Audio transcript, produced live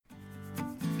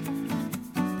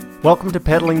Welcome to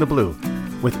Paddling the Blue.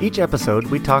 With each episode,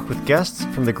 we talk with guests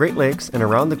from the Great Lakes and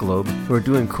around the globe who are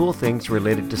doing cool things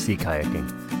related to sea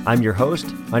kayaking. I'm your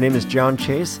host. My name is John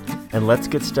Chase, and let's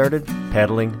get started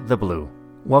paddling the blue.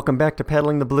 Welcome back to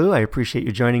Paddling the Blue. I appreciate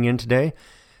you joining in today.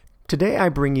 Today, I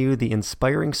bring you the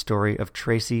inspiring story of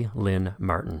Tracy Lynn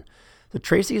Martin. The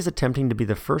Tracy is attempting to be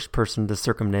the first person to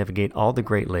circumnavigate all the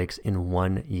Great Lakes in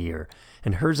 1 year.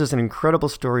 And hers is an incredible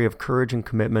story of courage and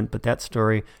commitment, but that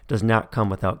story does not come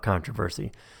without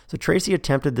controversy. So Tracy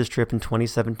attempted this trip in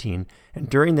 2017, and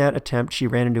during that attempt, she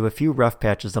ran into a few rough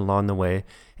patches along the way,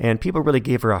 and people really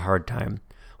gave her a hard time.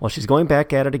 Well, she's going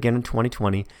back at it again in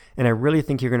 2020, and I really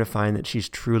think you're going to find that she's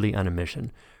truly on a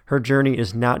mission. Her journey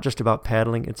is not just about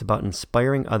paddling, it's about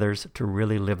inspiring others to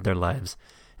really live their lives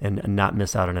and not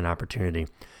miss out on an opportunity.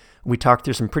 We talked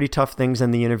through some pretty tough things in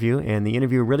the interview, and the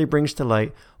interview really brings to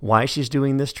light why she's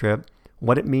doing this trip,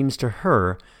 what it means to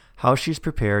her, how she's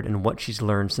prepared, and what she's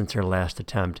learned since her last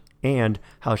attempt, and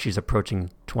how she's approaching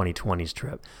 2020's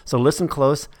trip. So listen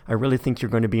close. I really think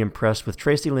you're going to be impressed with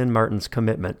Tracy Lynn Martin's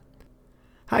commitment.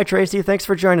 Hi, Tracy. Thanks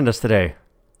for joining us today.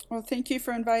 Well, thank you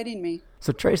for inviting me.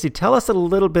 So, Tracy, tell us a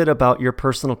little bit about your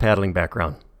personal paddling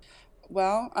background.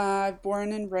 Well, I'm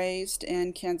born and raised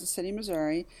in Kansas City,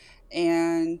 Missouri,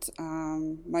 and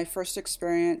my first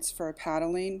experience for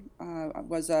paddling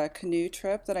was a canoe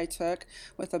trip that I took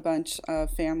with a bunch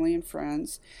of family and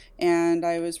friends, and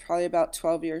I was probably about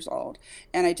 12 years old,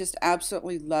 and I just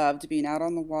absolutely loved being out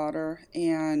on the water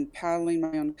and paddling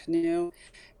my own canoe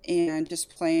and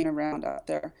just playing around out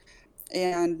there.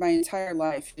 And my entire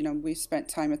life, we spent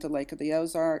time at the Lake of the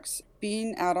Ozarks.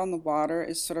 Being out on the water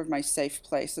is sort of my safe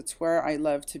place. It's where I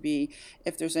love to be.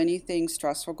 If there's anything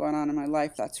stressful going on in my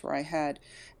life, that's where I head.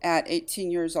 At 18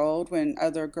 years old, when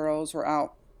other girls were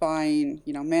out buying,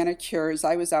 manicures,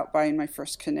 I was out buying my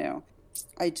first canoe.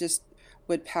 I just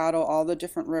would paddle all the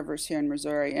different rivers here in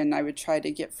Missouri, and I would try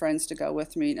to get friends to go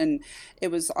with me. And it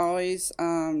was always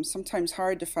sometimes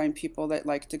hard to find people that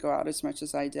liked to go out as much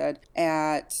as I did.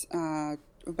 At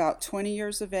about 20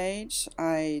 years of age,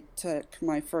 I took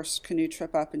my first canoe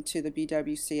trip up into the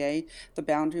BWCA, the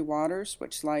Boundary Waters,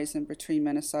 which lies in between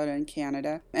Minnesota and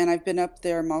Canada. And I've been up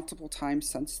there multiple times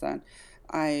since then.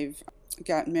 I've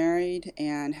got married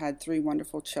and had 3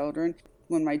 wonderful children.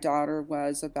 When my daughter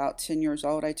was about 10 years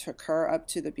old, I took her up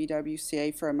to the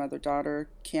BWCA for a mother-daughter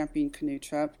camping canoe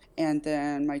trip. And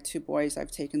then my 2 boys,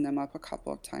 I've taken them up a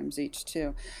couple of times each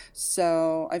too.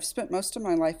 So I've spent most of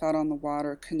my life out on the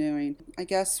water canoeing. I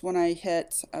guess when I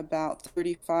hit about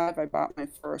 35, I bought my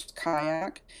first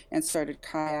kayak and started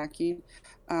kayaking.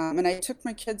 And I took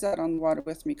my kids out on the water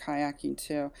with me kayaking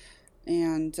too.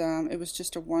 And it was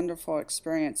just a wonderful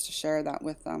experience to share that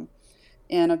with them.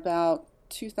 And about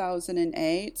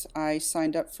 2008, I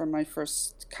signed up for my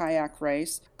first kayak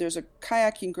race. There's a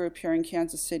kayaking group here in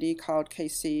Kansas City called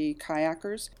KC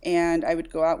Kayakers, and I would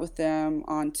go out with them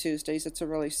on Tuesdays. It's a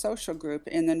really social group.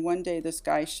 And then one day this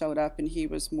guy showed up, and he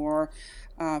was more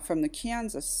from the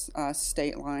Kansas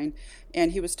state line,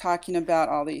 and he was talking about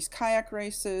all these kayak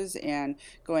races and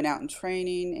going out and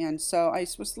training. And so I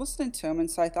was listening to him, and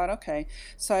so I thought, okay.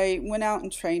 So I went out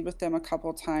and trained with them a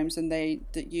couple of times, and they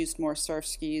used more surf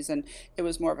skis, and it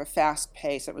was more of a fast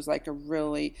pace. It was like a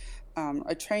really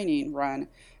a training run,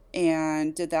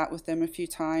 and did that with them a few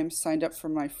times. Signed up for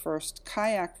my first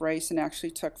kayak race and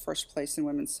actually took first place in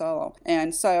women's solo.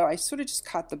 And so I sort of just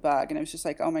caught the bug, and I was just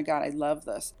like, oh my God, I love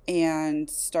this. And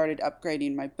started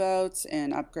upgrading my boats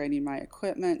and upgrading my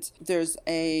equipment. There's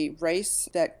a race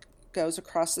that goes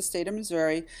across the state of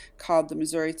Missouri called the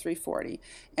Missouri 340,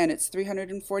 and it's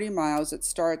 340 miles. It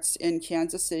starts in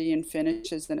Kansas City and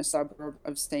finishes in a suburb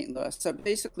of St. Louis. So it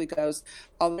basically goes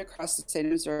all the way across the state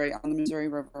of Missouri on the Missouri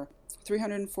River.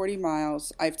 340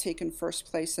 miles. I've taken first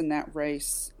place in that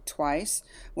race twice,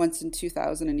 once in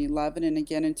 2011 and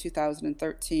again in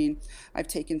 2013. I've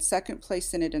taken second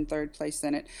place in it and third place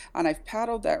in it, and I've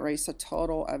paddled that race a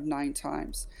total of 9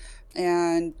 times.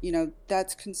 And,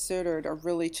 that's considered a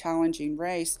really challenging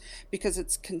race because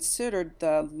it's considered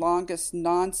the longest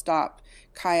nonstop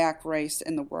kayak race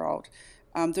in the world.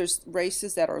 There's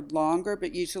races that are longer,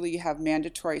 but usually you have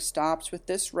mandatory stops. With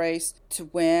this race, to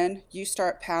win, you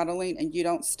start paddling and you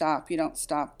don't stop. You don't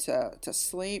stop to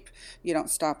sleep. You don't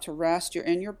stop to rest. You're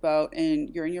in your boat, and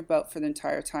you're in your boat for the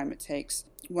entire time it takes.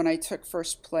 When I took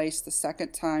first place the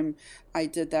second time, I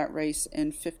did that race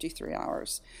in 53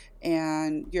 hours.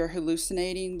 And you're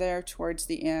hallucinating there towards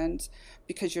the end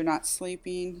because you're not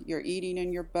sleeping. You're eating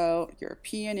in your boat. You're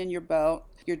peeing in your boat.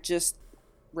 You're just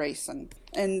racing.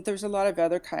 And there's a lot of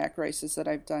other kayak races that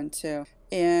I've done too.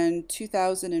 In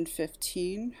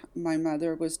 2015, my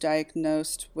mother was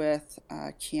diagnosed with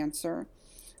cancer.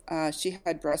 She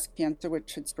had breast cancer,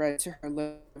 which had spread to her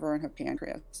liver and her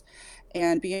pancreas.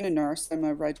 And being a nurse, I'm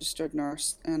a registered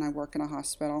nurse and I work in a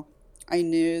hospital. I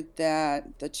knew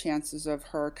that the chances of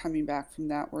her coming back from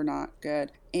that were not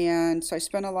good. And so I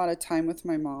spent a lot of time with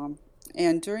my mom.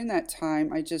 And during that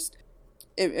time,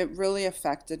 it really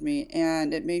affected me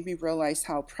and it made me realize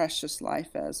how precious life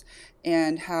is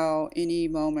and how any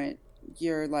moment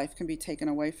your life can be taken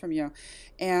away from you.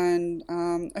 And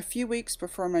a few weeks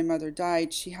before my mother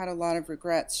died, she had a lot of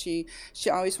regrets. She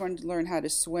always wanted to learn how to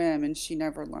swim, and she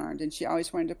never learned. And she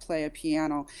always wanted to play a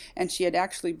piano. And she had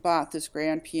actually bought this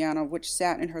grand piano, which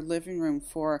sat in her living room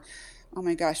for, oh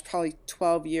my gosh, probably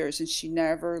 12 years, and she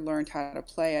never learned how to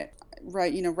play it.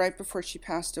 Right before she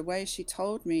passed away, she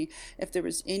told me if there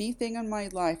was anything in my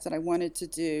life that I wanted to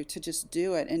do, to just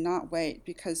do it and not wait,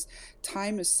 because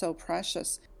time is so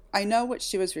precious. I know what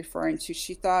she was referring to.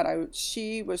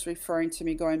 She was referring to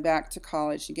me going back to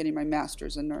college and getting my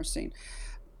master's in nursing.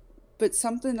 But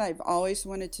something I've always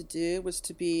wanted to do was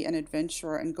to be an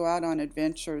adventurer and go out on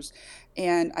adventures.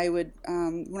 And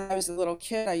when I was a little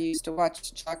kid, I used to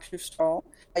watch Jacques Cousteau.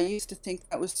 I used to think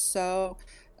that was so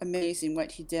amazing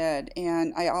what he did.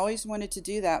 And I always wanted to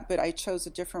do that, but I chose a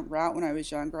different route when I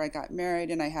was younger. I got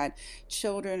married and I had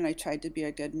children and I tried to be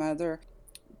a good mother.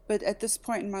 But at this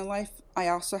point in my life, I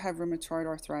also have rheumatoid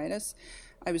arthritis.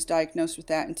 I was diagnosed with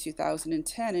that in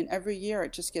 2010, and every year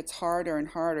it just gets harder and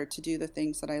harder to do the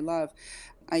things that I love.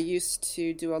 I used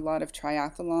to do a lot of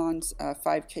triathlons,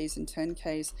 5Ks and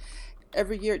 10Ks.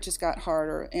 Every year it just got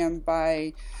harder, and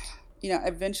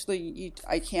eventually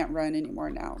I can't run anymore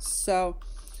now. So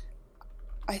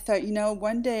I thought,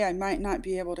 one day I might not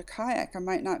be able to kayak. I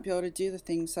might not be able to do the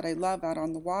things that I love out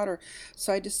on the water.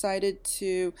 So I decided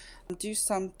to do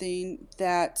something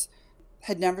that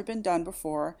had never been done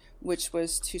before, which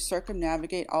was to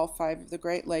circumnavigate all 5 of the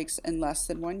Great Lakes in less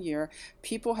than 1 year.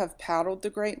 People have paddled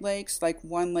the Great Lakes like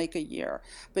 1 lake a year,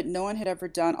 but no one had ever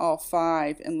done all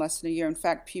 5 in less than a year. In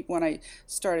fact, when I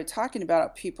started talking about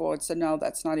it, people had said, no,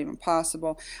 that's not even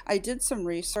possible. I did some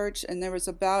research, and there was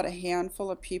about a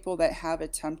handful of people that have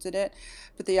attempted it,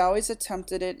 but they always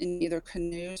attempted it in either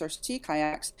canoes or sea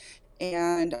kayaks.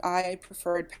 And I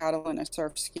preferred paddling a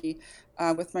surf ski.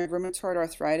 With my rheumatoid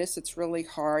arthritis, it's really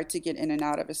hard to get in and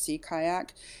out of a sea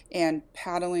kayak, and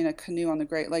paddling a canoe on the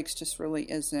Great Lakes just really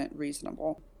isn't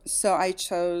reasonable. So I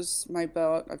chose, my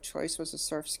boat of choice was a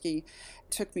surf ski. It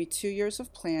took me 2 years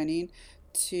of planning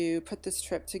to put this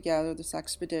trip together, this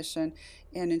expedition.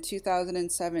 And in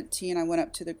 2017, I went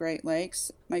up to the Great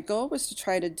Lakes. My goal was to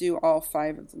try to do all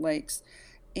 5 of the lakes.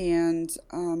 And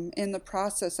in the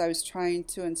process, I was trying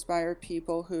to inspire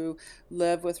people who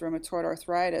live with rheumatoid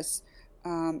arthritis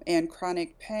and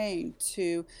chronic pain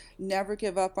to never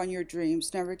give up on your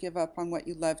dreams, never give up on what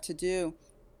you love to do.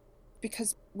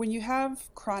 Because when you have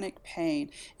chronic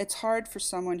pain, it's hard for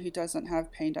someone who doesn't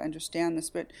have pain to understand this,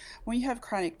 but when you have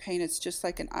chronic pain, it's just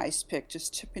like an ice pick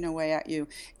just chipping away at you,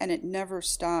 and it never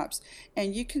stops.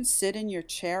 And you can sit in your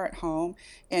chair at home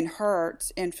and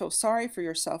hurt and feel sorry for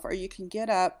yourself, or you can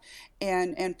get up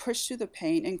and push through the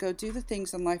pain and go do the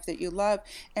things in life that you love.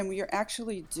 And when you're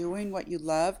actually doing what you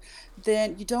love,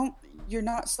 then you're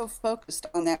not so focused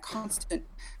on that constant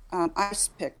ice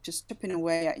pick just chipping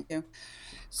away at you.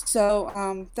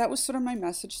 So that was sort of my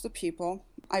message to people.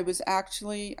 I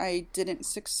didn't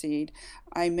succeed.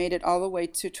 I made it all the way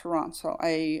to Toronto.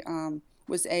 I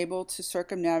was able to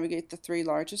circumnavigate the 3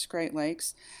 largest Great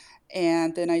Lakes.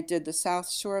 And then I did the south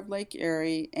shore of Lake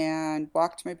Erie and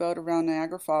walked my boat around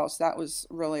Niagara Falls. That was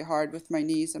really hard with my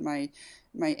knees and my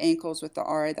ankles with the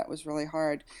RA. That was really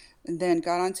hard. And then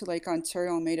got onto Lake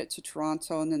Ontario and made it to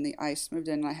Toronto, and then the ice moved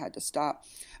in and I had to stop.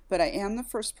 But I am the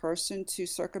first person to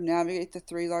circumnavigate the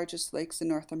 3 largest lakes in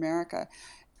North America.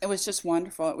 It was just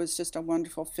wonderful. It was just a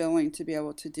wonderful feeling to be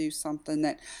able to do something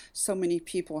that so many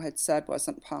people had said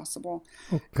wasn't possible.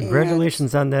 Well,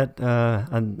 congratulations on that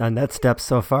on that step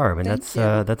so far. I mean,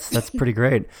 that's pretty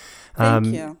great. Thank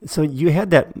you. So you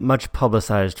had that much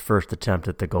publicized first attempt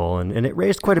at the goal, and it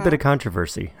raised quite a bit of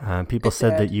controversy. People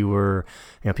said that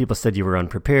people said you were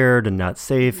unprepared and not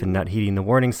safe and not heeding the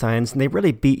warning signs, and they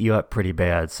really beat you up pretty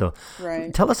bad. So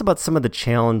tell us about some of the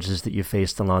challenges that you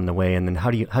faced along the way, and then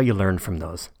how you learned from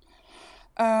those.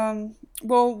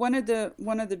 Well, one of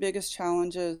the biggest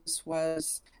challenges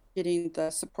was getting the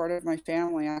support of my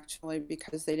family, actually,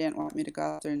 because they didn't want me to go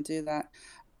out there and do that.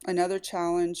 Another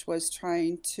challenge was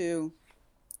trying to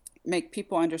make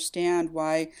people understand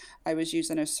why I was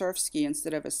using a surf ski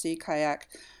instead of a sea kayak.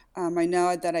 I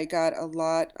know that I got a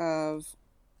lot of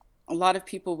A lot of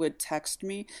people would text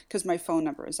me because my phone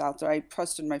number is out there. I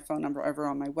posted my phone number over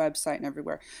on my website and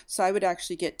everywhere. So I would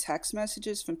actually get text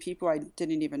messages from people I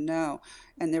didn't even know,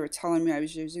 and they were telling me I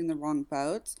was using the wrong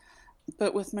boats.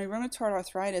 But with my rheumatoid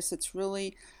arthritis, it's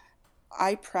really,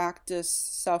 I practice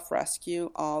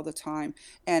self-rescue all the time.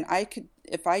 And I could,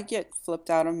 if I get flipped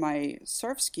out of my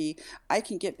surf ski, I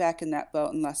can get back in that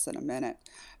boat in less than a minute.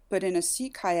 But in a sea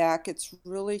kayak, it's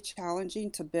really challenging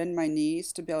to bend my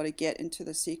knees to be able to get into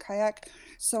the sea kayak.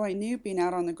 So I knew being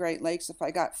out on the Great Lakes, if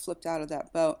I got flipped out of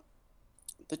that boat,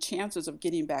 the chances of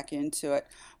getting back into it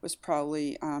was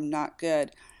probably not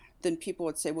good. Then people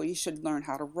would say, well, you should learn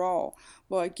how to roll.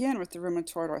 Well, again, with the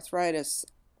rheumatoid arthritis,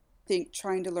 I think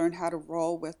trying to learn how to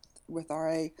roll with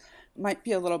RA might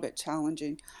be a little bit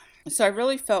challenging. So I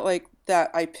really felt like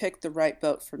that I picked the right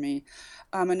boat for me.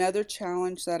 Another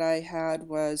challenge that I had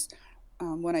was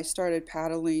when I started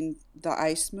paddling, the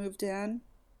ice moved in.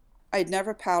 I'd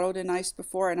never paddled in ice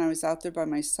before, and I was out there by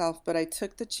myself, but I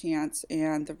took the chance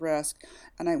and the risk,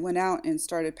 and I went out and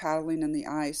started paddling in the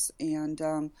ice,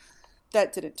 and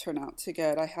that didn't turn out too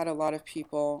good. I had a lot of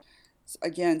people,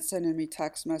 again, sending me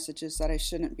text messages that I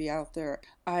shouldn't be out there.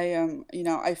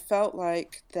 I felt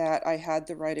like that I had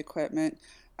the right equipment.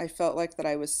 I felt like that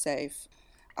I was safe.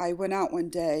 I went out one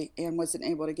day and wasn't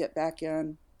able to get back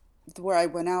in. Where I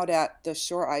went out at, the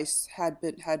shore ice had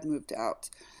moved out.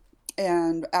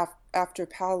 And after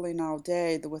paddling all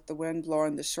day with the wind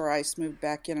blowing, the shore ice moved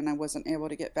back in, and I wasn't able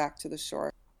to get back to the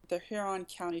shore. The Huron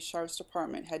County Sheriff's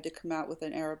Department had to come out with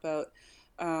an airboat.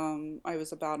 I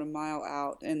was about a mile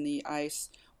out, and the ice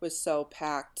was so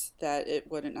packed that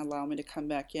it wouldn't allow me to come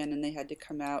back in, and they had to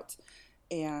come out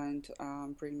and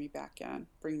bring me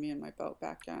and my boat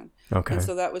back in. Okay. And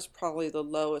so that was probably the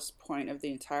lowest point of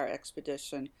the entire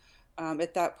expedition.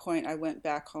 At that point, I went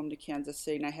back home to Kansas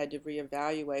City, and I had to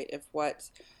reevaluate if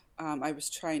what I was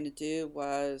trying to do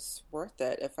was worth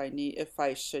it. If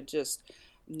I should just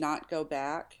not go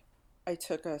back. I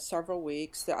took several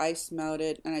weeks. The ice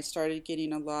melted, and I started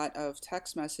getting a lot of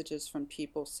text messages from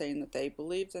people saying that they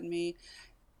believed in me.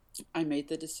 I made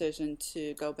the decision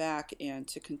to go back and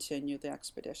to continue the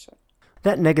expedition.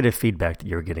 That negative feedback that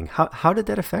you were getting, how did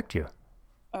that affect you?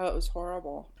 Oh, it was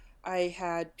horrible. I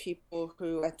had people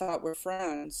who I thought were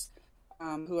friends,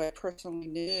 who I personally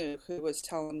knew, who was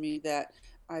telling me that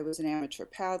I was an amateur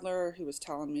paddler, who was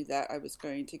telling me that I was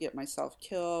going to get myself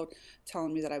killed,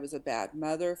 telling me that I was a bad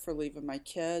mother for leaving my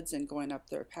kids and going up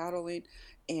there paddling,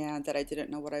 and that I didn't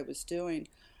know what I was doing.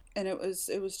 And it was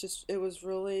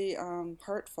really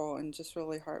hurtful and just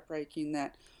really heartbreaking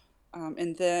that.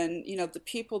 And then, the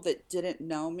people that didn't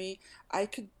know me, I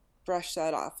could brush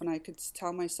that off, and I could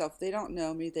tell myself, they don't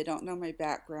know me, they don't know my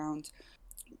background.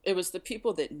 It was the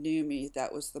people that knew me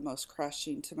that was the most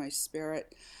crushing to my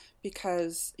spirit,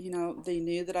 because they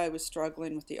knew that I was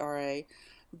struggling with the RA.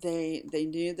 They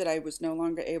knew that I was no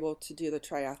longer able to do the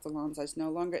triathlons. I was no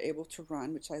longer able to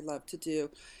run, which I love to do.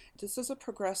 This is a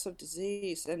progressive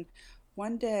disease, and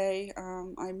one day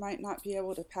I might not be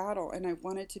able to paddle, and I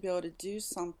wanted to be able to do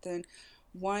something,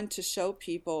 one, to show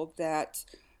people that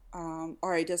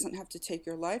RA doesn't have to take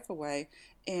your life away,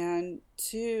 and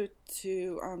two,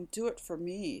 to do it for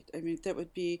me. I mean, that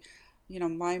would be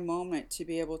my moment to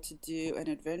be able to do an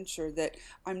adventure that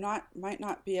might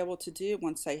not be able to do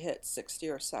once I hit 60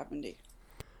 or 70.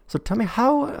 So tell me,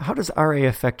 how does RA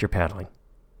affect your paddling?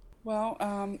 Well,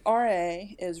 RA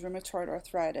is rheumatoid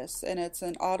arthritis, and it's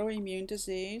an autoimmune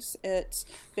disease. It's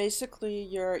basically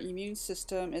your immune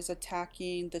system is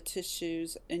attacking the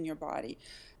tissues in your body.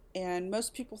 And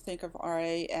most people think of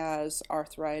RA as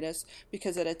arthritis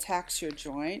because it attacks your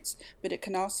joints, but it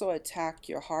can also attack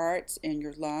your heart and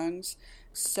your lungs.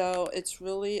 So it's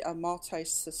really a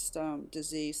multi-system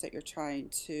disease that you're trying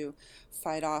to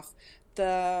fight off.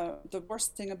 The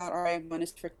worst thing about RA, one,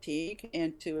 is fatigue,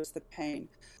 and two is the pain.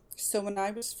 So when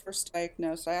I was first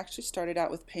diagnosed, I actually started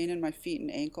out with pain in my feet and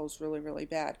ankles really, really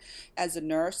bad. As a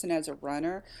nurse and as a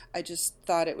runner, I just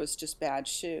thought it was just bad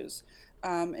shoes.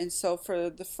 And so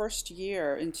for the first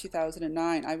year in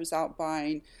 2009, I was out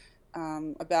buying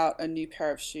about a new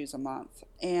pair of shoes a month,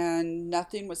 and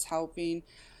nothing was helping.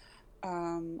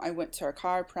 I went to a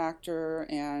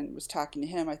chiropractor and was talking to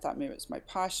him. I thought maybe it was my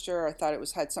posture. I thought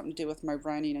it had something to do with my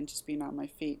running and just being on my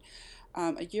feet.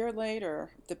 A year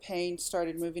later, the pain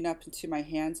started moving up into my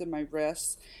hands and my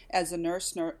wrists. As a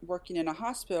nurse working in a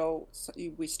hospital,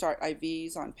 we start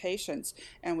IVs on patients,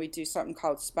 and we do something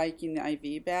called spiking the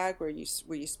IV bag, where you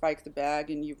spike the bag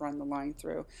and you run the line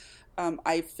through.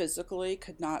 I physically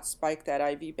could not spike that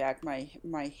IV bag.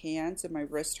 My hands and my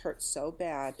wrist hurt so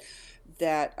bad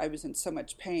that I was in so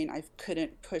much pain I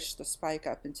couldn't push the spike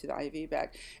up into the IV bag.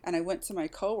 And I went to my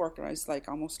coworker and I was like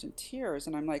almost in tears,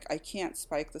 and I'm like, I can't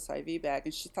spike this IV bag.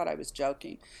 And she thought I was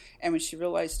joking. And when she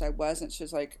realized I wasn't, she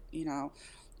was like,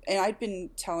 and I'd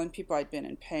been telling people I'd been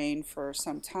in pain for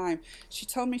some time. She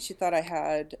told me she thought I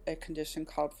had a condition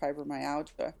called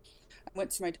fibromyalgia. I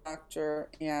went to my doctor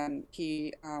and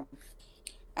he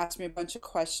asked me a bunch of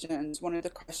questions. One of the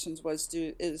questions was,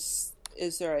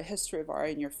 is there a history of RA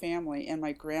in your family? And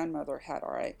my grandmother had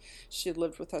RA. She had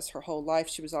lived with us her whole life.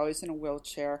 She was always in a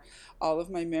wheelchair. All of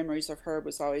my memories of her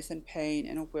was always in pain,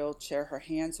 in a wheelchair. Her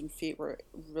hands and feet were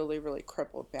really, really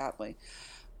crippled badly.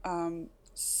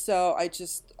 So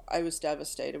I was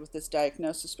devastated with this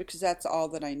diagnosis because that's all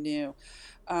that I knew.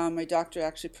 My doctor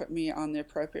actually put me on the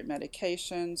appropriate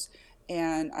medications,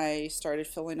 and I started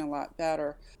feeling a lot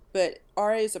better. But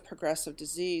RA is a progressive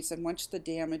disease, and once the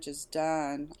damage is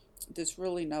done, there's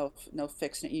really no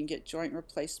fixing it. You can get joint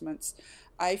replacements.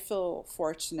 I feel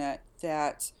fortunate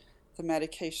that the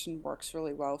medication works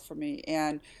really well for me,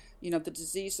 and the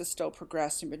disease is still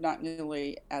progressing, but not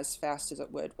nearly as fast as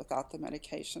it would without the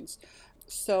medications.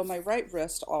 So my right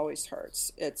wrist always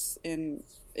hurts.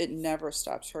 It never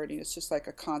stops hurting. It's just like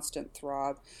a constant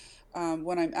throb.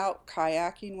 When I'm out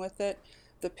kayaking with it,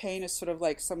 the pain is sort of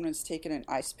like someone's taken an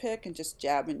ice pick and just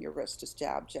jabbing your wrist, just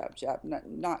jab, jab, jab,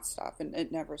 not stop, and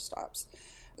it never stops.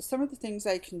 Some of the things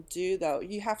I can do, though,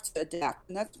 you have to adapt,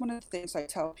 and that's one of the things I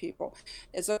tell people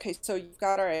is, okay, so you've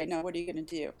got RA, now what are you going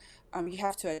to do? You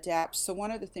have to adapt. So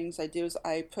one of the things I do is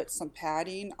I put some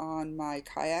padding on my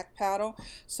kayak paddle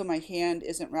so my hand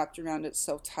isn't wrapped around it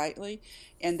so tightly,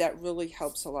 and that really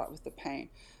helps a lot with the pain.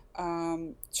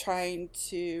 Trying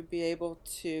to be able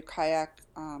to kayak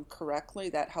correctly,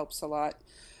 that helps a lot.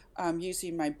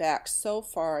 Using my back. So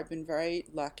far, I've been very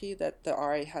lucky that the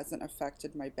RA hasn't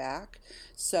affected my back.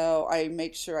 So I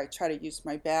make sure I try to use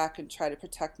my back and try to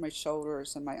protect my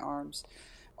shoulders and my arms.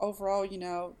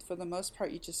 Overall, for the most part,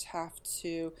 you just have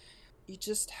to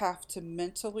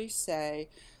mentally say,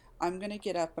 I'm going to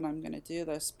get up and I'm going to do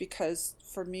this, because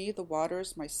for me, the water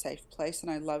is my safe place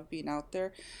and I love being out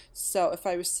there. So if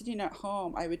I was sitting at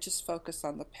home, I would just focus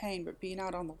on the pain, but being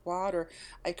out on the water,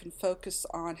 I can focus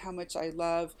on how much I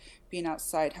love being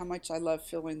outside, how much I love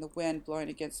feeling the wind blowing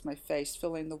against my face,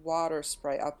 feeling the water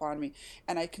spray up on me,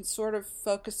 and I can sort of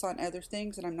focus on other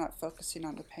things, and I'm not focusing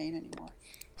on the pain anymore.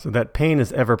 So that pain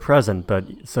is ever present, but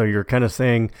so you're kind of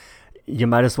saying you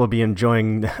might as well be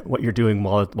enjoying what you're doing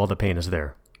while the pain is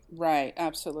there. Right,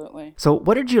 absolutely. So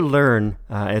what did you learn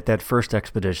at that first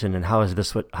expedition, and how is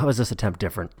this attempt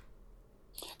different?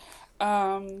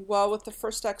 Well, with the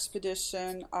first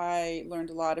expedition, I learned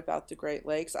a lot about the Great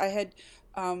Lakes. I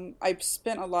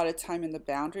spent a lot of time in the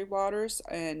Boundary Waters,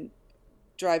 and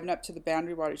driving up to the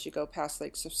Boundary Waters, you go past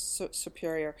Lake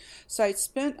Superior. So I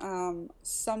spent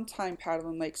some time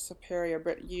paddling Lake Superior,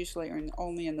 but usually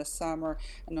only in the summer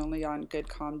and only on good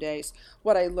calm days.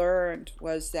 What I learned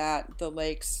was that the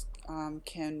lakes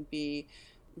can be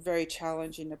very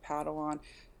challenging to paddle on.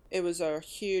 It was a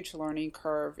huge learning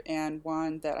curve, and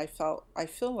one that I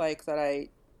feel like that I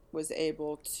was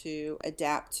able to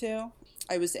adapt to.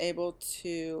 I was able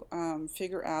to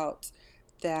figure out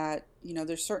that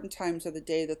there's certain times of the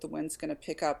day that the wind's going to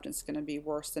pick up and it's going to be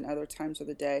worse than other times of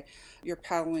the day. You're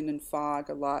paddling in fog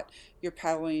a lot. You're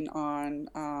paddling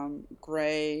on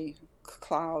gray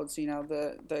clouds.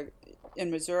 In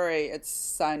Missouri it's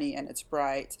sunny and it's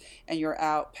bright, and you're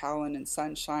out paddling in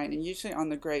sunshine. And usually on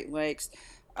the Great Lakes,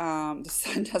 the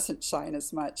sun doesn't shine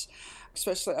as much,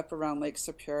 especially up around Lake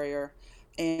Superior.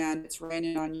 And it's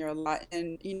raining on you a lot,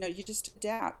 and you just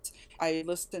adapt. I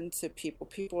listened to people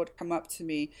would come up to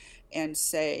me and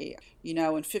say,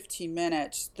 in 15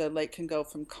 minutes the lake can go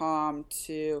from calm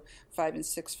to 5 and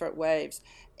 6 foot waves,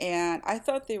 and I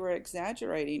thought they were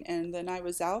exaggerating. And then I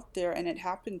was out there and it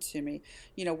happened to me.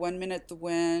 One minute the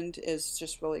wind is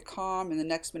just really calm, and the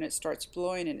next minute it starts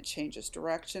blowing and it changes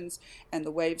directions and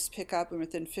the waves pick up, and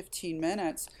within 15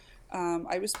 minutes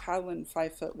I was paddling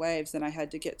 5 foot waves and I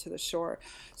had to get to the shore.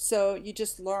 So you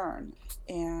just learn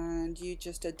and you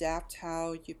just adapt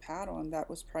how you paddle, and that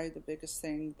was probably the biggest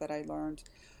thing that I learned.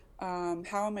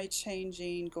 How am I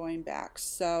changing going back?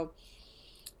 So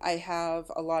I have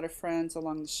a lot of friends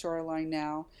along the shoreline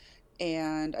now,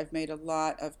 and I've made a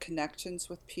lot of connections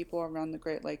with people around the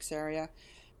Great Lakes area.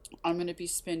 I'm going to be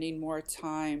spending more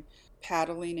time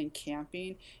paddling and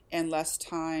camping and less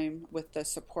time with the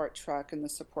support truck and the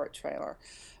support trailer.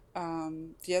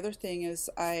 The other thing is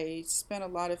I spent a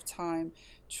lot of time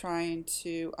trying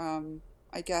to,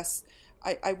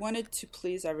 I wanted to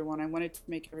please everyone. I wanted to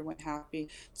make everyone happy.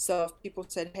 So if people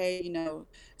said, hey,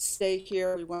 stay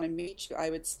here, we want to meet you, I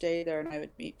would stay there and I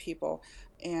would meet people.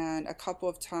 And a couple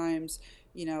of times,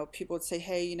 people would say,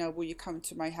 hey, will you come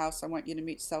to my house? I want you to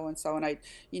meet so and so. And I,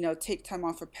 take time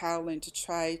off of paddling to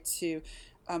try to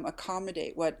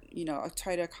accommodate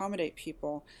try to accommodate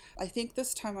people. I think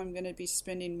this time I'm going to be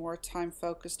spending more time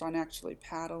focused on actually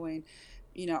paddling.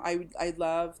 I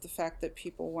love the fact that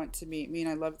people want to meet me, and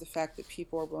I love the fact that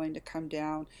people are willing to come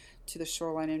down to the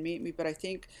shoreline and meet me. But I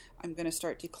think I'm going to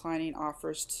start declining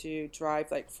offers to drive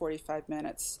like 45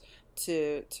 minutes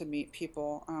to meet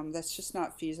people. That's just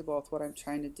not feasible with what I'm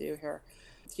trying to do here.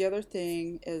 The other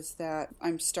thing is that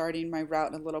I'm starting my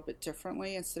route a little bit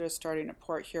differently. Instead of starting at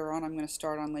Port Huron, I'm going to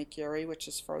start on Lake Erie, which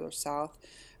is further south.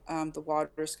 The water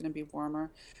is going to be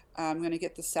warmer. I'm going to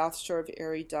get the South Shore of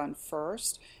Erie done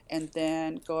first, and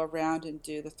then go around and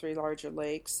do the three larger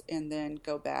lakes, and then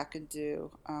go back and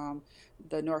do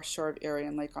the North Shore of Erie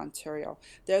and Lake Ontario.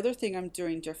 The other thing I'm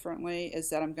doing differently is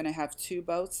that I'm going to have two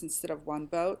boats instead of one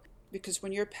boat, because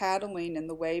when you're paddling and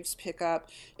the waves pick up,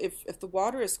 if the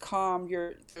water is calm,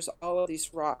 there's all of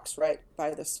these rocks right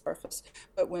by the surface.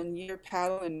 But when you're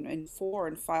paddling in 4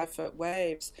 and 5 foot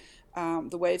waves,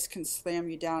 the waves can slam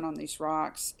you down on these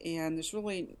rocks, and there's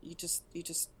really you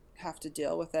just have to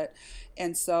deal with it.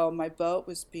 And so my boat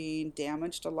was being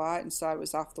damaged a lot, and so I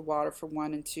was off the water for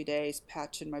 1 and 2 days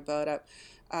patching my boat up.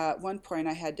 At one point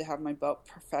I had to have my boat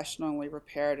professionally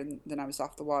repaired, and then I was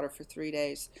off the water for 3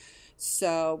 days.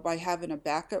 So by having a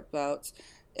backup boat,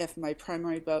 if my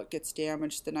primary boat gets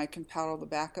damaged, then I can paddle the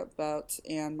backup boat,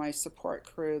 and my support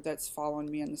crew that's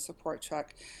following me in the support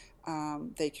truck,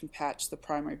 they can patch the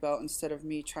primary boat instead of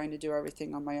me trying to do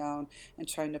everything on my own and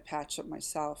trying to patch it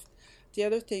myself. The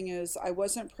other thing is I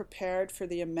wasn't prepared for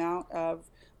the amount of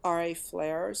RA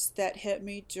flares that hit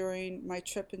me during my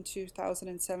trip in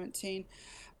 2017.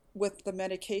 With the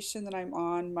medication that I'm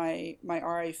on, my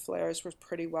RA flares were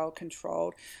pretty well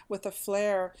controlled. With a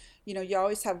flare, you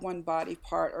always have one body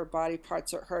part or body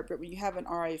parts that hurt, but when you have an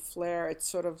RA flare, it's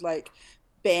sort of like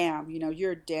bam,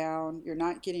 you're down, you're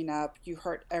not getting up, you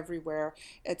hurt everywhere.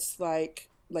 It's like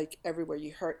everywhere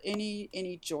you hurt,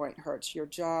 any joint hurts, your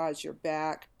jaws, your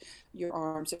back, your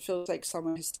arms. It feels like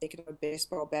someone has taken a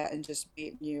baseball bat and just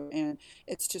beaten you, and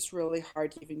it's just really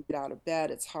hard to even get out of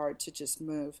bed. It's hard to just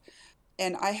move.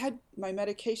 And my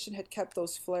medication had kept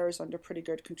those flares under pretty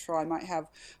good control. I might have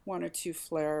 1 or 2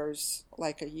 flares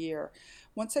like a year.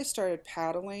 Once I started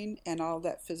paddling and all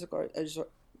that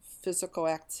physical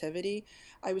activity,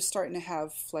 I was starting to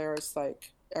have flares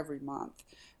like every month.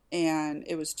 And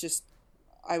it was just,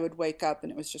 I would wake up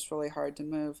and it was just really hard to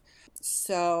move.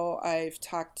 So I've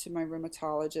talked to my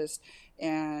rheumatologist,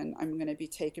 and I'm going to be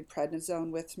taking prednisone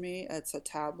with me. It's a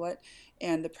tablet,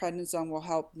 and the prednisone will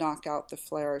help knock out the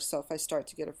flares. So if I start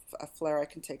to get a flare, I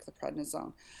can take the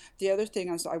prednisone. The other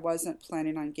thing is I wasn't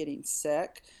planning on getting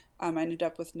sick. I ended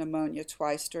up with pneumonia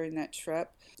twice during that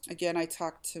trip. Again, I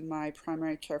talked to my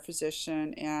primary care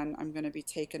physician, and I'm going to be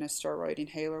taking a steroid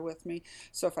inhaler with me.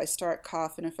 So if I start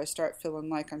coughing, if I start feeling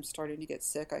like I'm starting to get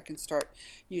sick, I can start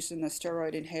using the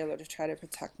steroid inhaler to try to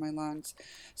protect my lungs.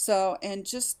 So, and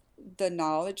just the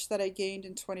knowledge that I gained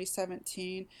in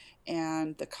 2017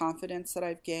 and the confidence that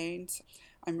I've gained,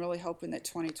 I'm really hoping that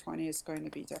 2020 is going to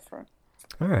be different.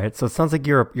 All right. So it sounds like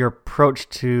your approach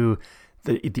to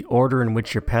the order in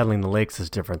which you're paddling the lakes is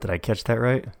different. Did I catch that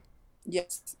right?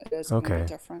 Yes, it is going to be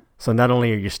different. So not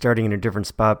only are you starting in a different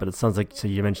spot, but it sounds like, so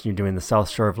you mentioned you're doing the South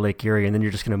Shore of Lake Erie, and then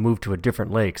you're just going to move to a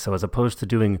different lake. So as opposed to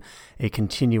doing a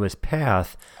continuous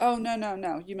path. Oh,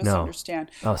 no. You misunderstand.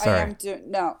 No. Oh, sorry.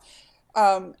 No.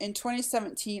 In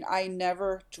 2017, I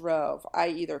never drove. I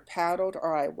either paddled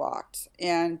or I walked.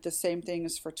 And the same thing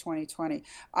is for 2020.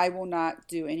 I will not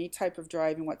do any type of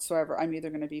driving whatsoever. I'm either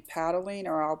going to be paddling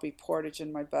or I'll be portage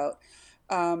in my boat.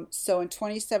 So in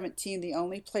 2017, the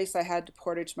only place I had to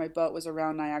portage my boat was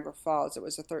around Niagara Falls. It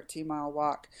was a 13-mile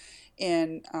walk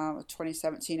in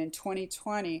 2017. In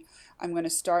 2020, I'm going to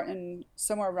start in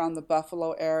somewhere around the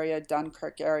Buffalo area,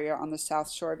 Dunkirk area on the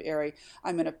South Shore of Erie.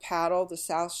 I'm going to paddle the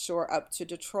South Shore up to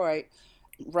Detroit.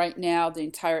 Right now, the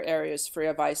entire area is free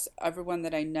of ice. Everyone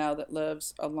that I know that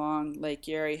lives along Lake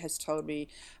Erie has told me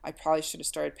I probably should have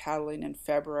started paddling in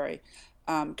February,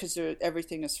 because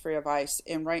everything is free of ice.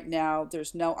 And right now,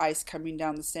 there's no ice coming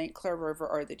down the St. Clair River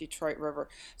or the Detroit River.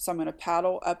 So I'm going to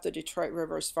paddle up the Detroit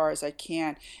River as far as I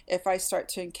can. If I start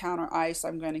to encounter ice,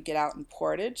 I'm going to get out in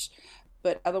portage.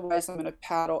 But otherwise, I'm going to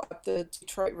paddle up the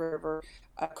Detroit River,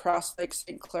 across Lake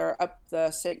St. Clair, up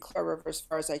the St. Clair River as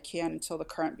far as I can until the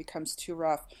current becomes too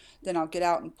rough. Then I'll get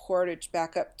out in portage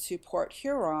back up to Port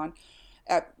Huron.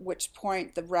 at which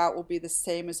point the route will be the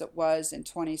same as it was in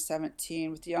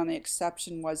 2017, with the only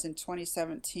exception was in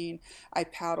 2017 I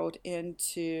paddled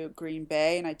into Green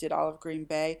Bay and I did all of Green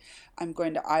Bay. I'm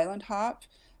going to Island Hop,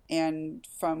 and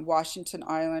from Washington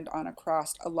Island on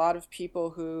across, a lot of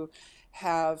people who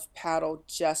have paddled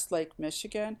just Lake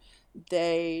Michigan,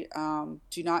 they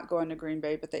do not go into Green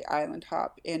Bay, but they island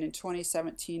hop. And in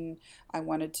 2017, I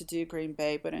wanted to do Green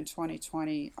Bay, but in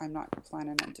 2020, I'm not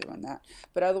planning on doing that.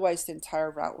 But otherwise, the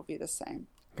entire route will be the same.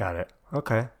 Got it.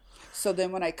 Okay. So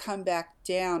then when I come back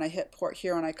down, I hit Port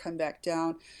Huron, I come back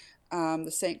down the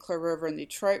St. Clair River and the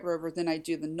Detroit River, then I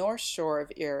do the north shore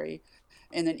of Erie,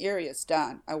 and then Erie is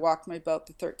done. I walk my boat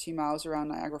the 13 miles around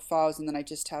Niagara Falls, and then I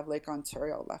just have Lake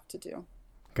Ontario left to do.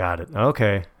 Got it.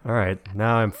 Okay. All right.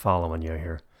 Now I'm following you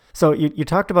here. So you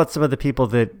talked about some of the people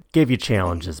that gave you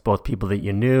challenges, both people that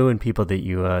you knew and people that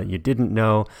you didn't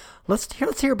know. Let's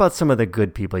hear about some of the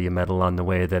good people you met along the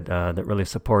way that really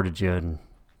supported you. And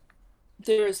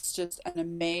there's just an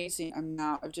amazing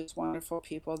amount of just wonderful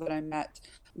people that I met.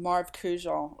 Marv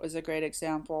Kujal was a great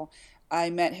example. I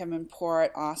met him in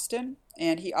Port Austin,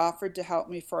 and he offered to help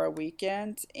me for a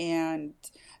weekend, and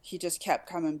he just kept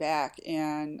coming back,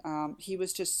 and he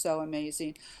was just so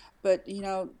amazing. But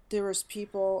there was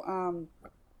people.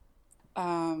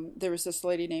 There was this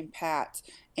lady named Pat,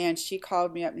 and she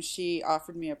called me up and she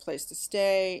offered me a place to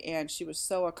stay, and she was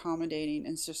so accommodating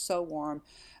and just so warm.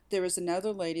 There was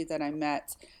another lady that I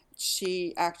met.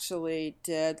 She actually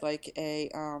did like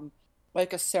a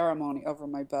ceremony over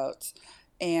my boat,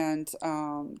 and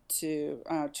to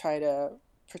try to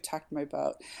protect my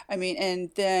boat. I mean, and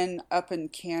then up in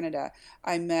Canada,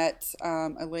 I met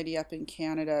a lady up in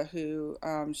Canada who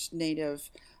native.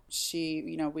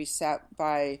 She, we sat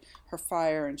by her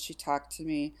fire and she talked to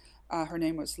me. Her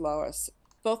name was Lois.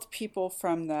 Both people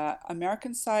from the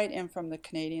American side and from the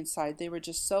Canadian side, they were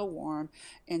just so warm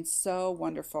and so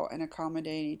wonderful and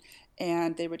accommodating.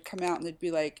 And they would come out and they'd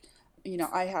be like,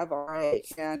 I have RA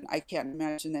and I can't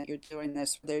imagine that you're doing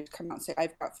this. They'd come out and say,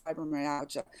 I've got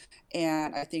fibromyalgia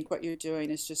and I think what you're doing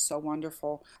is just so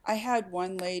wonderful. I had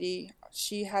one lady,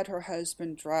 she had her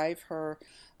husband drive her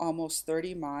almost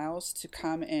 30 miles to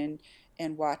come in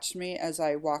and watch me as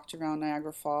I walked around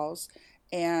Niagara Falls.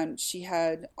 And she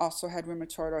had also had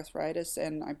rheumatoid arthritis,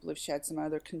 and I believe she had some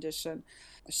other condition.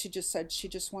 She just said she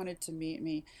just wanted to meet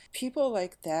me. People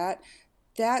like that,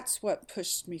 that's what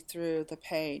pushed me through the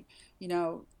pain.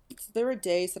 There were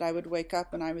days that I would wake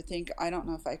up and I would think, I don't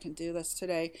know if I can do this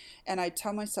today. And I'd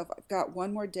tell myself, I've got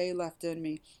one more day left in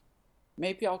me.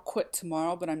 Maybe I'll quit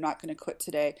tomorrow, but I'm not going to quit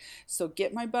today. So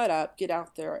get my butt up, get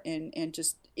out there, and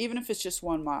just, even if it's just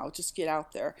 1 mile, just get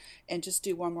out there and just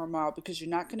do one more mile, because you're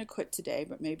not going to quit today,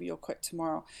 but maybe you'll quit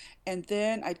tomorrow. And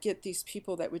then I'd get these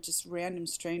people that would just, random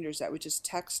strangers that would just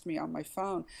text me on my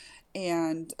phone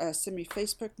and send me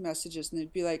Facebook messages, and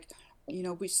they'd be like,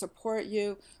 we support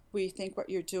you. We think what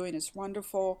you're doing is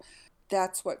wonderful.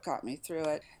 That's what got me through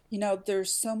it.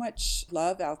 There's so much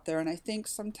love out there, and I think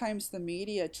sometimes the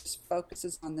media just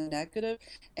focuses on the negative,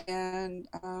 and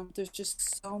there's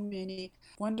just so many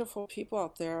wonderful people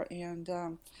out there, and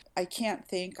I can't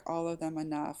thank all of them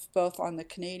enough, both on the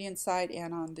Canadian side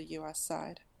and on the U.S.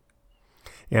 side.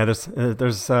 Yeah,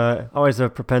 there's always a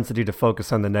propensity to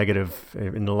focus on the negative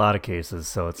in a lot of cases,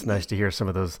 so it's nice to hear some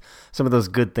of those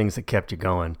good things that kept you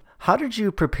going. How did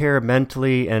you prepare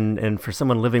mentally and for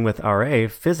someone living with RA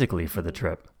physically for the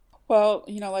trip? Well,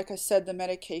 like I said, the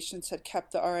medications had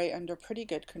kept the RA under pretty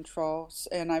good control,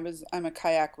 and I'm a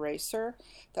kayak racer.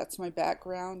 That's my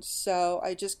background. So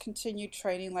I just continued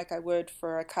training like I would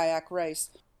for a kayak race.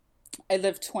 I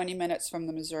live 20 minutes from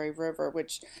the Missouri River,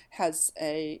 which has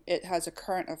a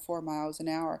current of 4 miles an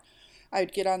hour. I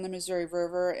would get on the Missouri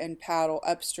River and paddle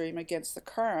upstream against the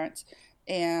current,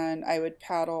 and I would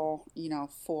paddle,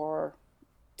 for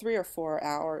 3 or 4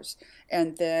 hours,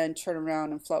 and then turn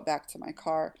around and float back to my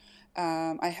car.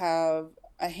 I have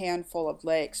a handful of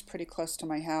lakes pretty close to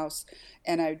my house,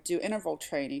 and I do interval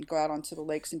training, go out onto the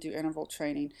lakes and do interval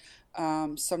training.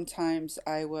 Sometimes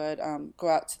I would go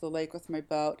out to the lake with my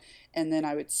boat, and then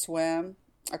I would swim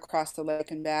across the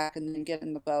lake and back, and then get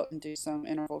in the boat and do some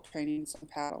interval training, some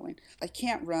paddling. I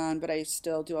can't run, but I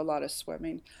still do a lot of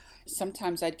swimming.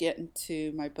 Sometimes I'd get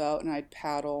into my boat and I'd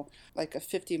paddle like a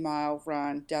 50-mile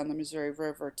run down the Missouri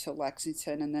River to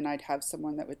Lexington, and then I'd have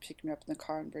someone that would pick me up in the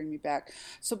car and bring me back.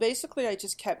 So basically I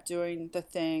just kept doing the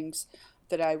things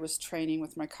that I was training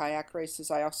with my kayak races.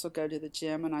 I also go to the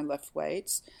gym and I lift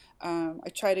weights. I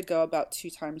try to go about 2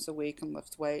 times a week and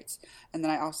lift weights. And then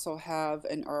I also have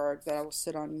an erg that I will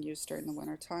sit on and use during the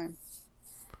winter time.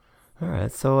 All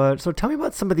right. So tell me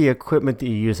about some of the equipment that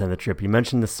you use on the trip. You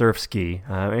mentioned the surf ski.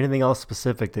 Anything else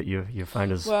specific that you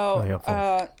find is really Well,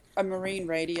 helpful? a marine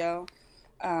radio.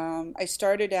 I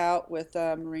started out with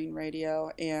a marine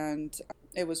radio, and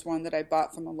it was one that I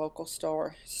bought from a local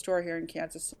store here in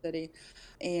Kansas City,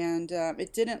 and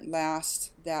it didn't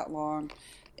last that long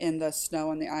in the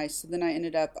snow and the ice. So then I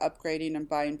ended up upgrading and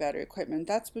buying better equipment.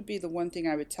 That would be the one thing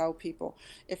I would tell people.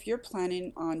 If you're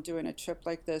planning on doing a trip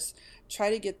like this,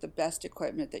 try to get the best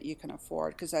equipment that you can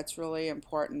afford because that's really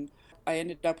important. I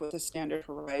ended up with a standard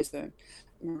Horizon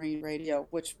marine radio,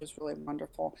 which was really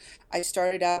wonderful. I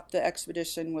started out the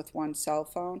expedition with one cell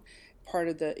phone. Part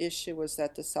of the issue was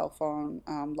that the cell phone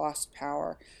lost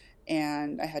power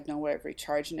and I had no way of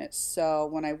recharging it. So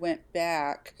when I went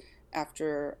back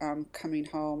after coming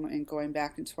home and going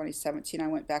back in 2017, I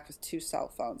went back with two cell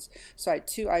phones. So I had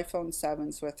two iPhone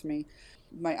 7s with me.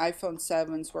 My iPhone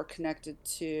 7s were connected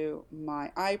to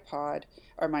my iPod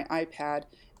or my iPad,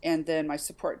 and then my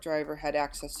support driver had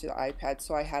access to the iPad.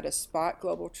 So I had a Spot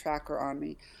Global Tracker on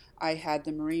me. I had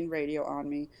the marine radio on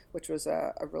me, which was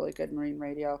a really good marine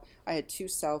radio. I had two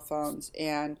cell phones,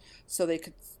 and so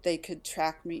they could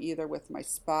track me either with my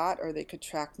Spot or they could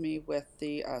track me with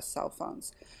the cell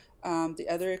phones. The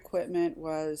other equipment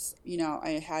was,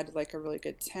 I had like a really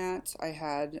good tent. I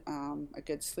had a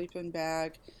good sleeping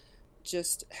bag.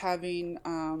 Just having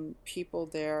people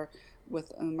there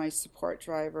with my support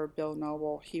driver, Bill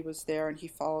Noble, he was there and he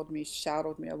followed me,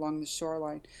 shadowed me along the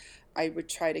shoreline. I would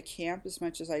try to camp as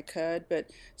much as I could, but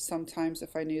sometimes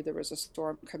if I knew there was a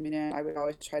storm coming in, I would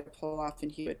always try to pull off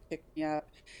and he would pick me up.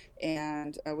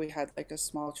 And we had like a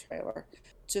small trailer.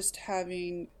 Just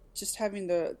having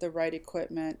the right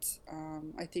equipment,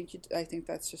 I think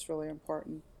that's just really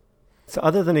important. So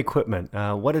other than equipment,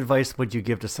 what advice would you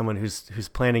give to someone who's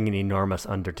planning an enormous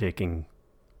undertaking?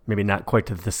 Maybe not quite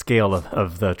to the scale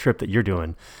of the trip that you're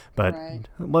doing, but Right.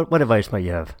 what advice might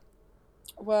you have?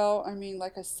 Well, I mean,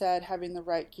 like I said, having the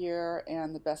right gear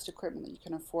and the best equipment that you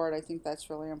can afford, I think that's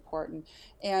really important.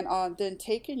 And then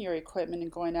taking your equipment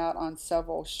and going out on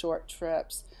several short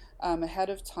trips ahead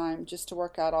of time just to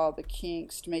work out all the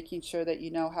kinks, making sure that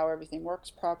you know how everything works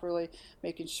properly,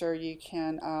 making sure you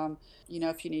can,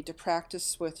 if you need to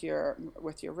practice with your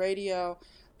radio,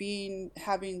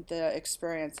 having the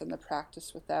experience and the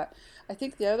practice with that. I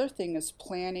think the other thing is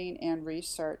planning and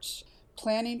research,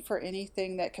 planning for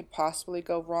anything that could possibly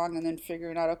go wrong and then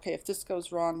figuring out, okay, if this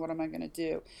goes wrong, what am I going to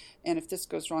do? And if this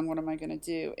goes wrong, what am I going to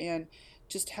do? And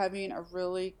just having a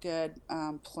really good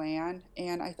plan.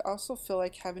 And I also feel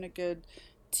like having a good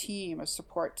team, a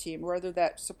support team, whether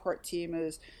that support team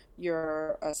is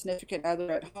your significant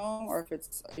other at home or if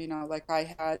it's, like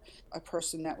I had a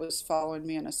person that was following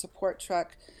me in a support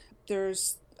truck.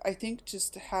 There's I think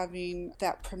just having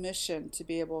that permission to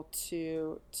be able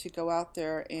to go out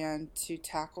there and to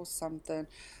tackle something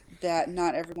that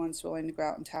not everyone's willing to go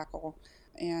out and tackle,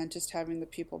 and just having the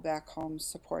people back home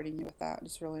supporting you with that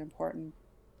is really important.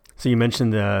 So you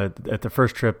mentioned at the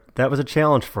first trip that was a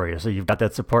challenge for you. So you've got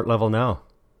that support level now.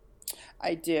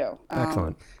 I do.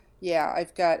 Excellent. Yeah,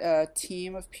 I've got a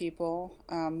team of people.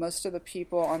 Most of the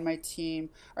people on my team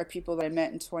are people that I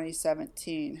met in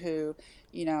 2017 who,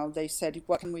 they said,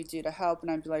 what can we do to help?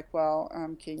 And I'd be like, well,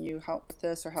 can you help with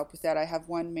this or help with that? I have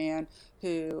one man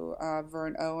who,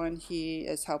 Vern Owen, he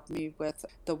is helping me with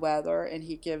the weather and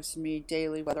he gives me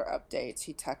daily weather updates.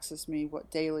 He texts me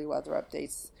what daily weather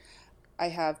updates. I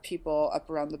have people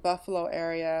up around the Buffalo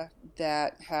area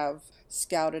that have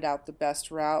scouted out the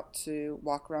best route to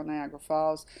walk around Niagara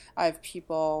Falls. I have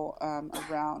people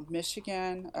around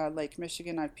Michigan, Lake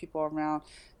Michigan. I have people around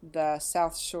the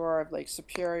south shore of Lake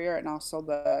Superior and also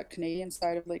the Canadian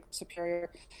side of Lake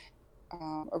Superior,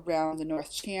 around the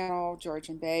North Channel,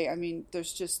 Georgian Bay. I mean,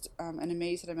 there's just an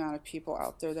amazing amount of people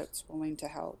out there that's willing to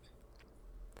help.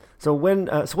 So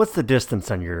what's the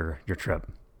distance on your trip?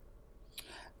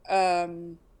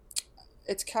 Um,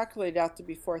 it's calculated out to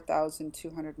be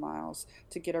 4,200 miles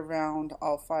to get around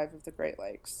all five of the Great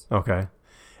Lakes. Okay.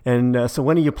 And so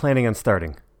when are you planning on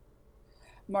starting?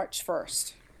 March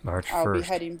 1st. March I'll be 1st.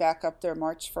 heading back up there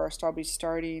March 1st. I'll be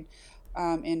starting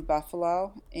in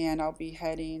Buffalo, and I'll be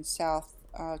heading south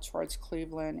towards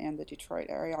Cleveland and the Detroit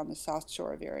area on the South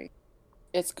Shore of Erie.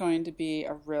 It's going to be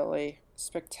a really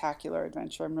spectacular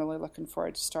adventure. I'm really looking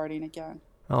forward to starting again.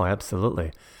 Oh,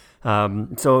 absolutely. So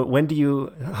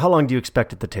how long do you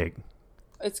expect it to take?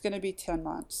 It's going to be 10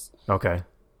 months. Okay.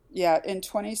 Yeah, in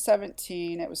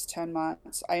 2017, it was 10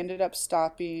 months. I ended up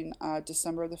stopping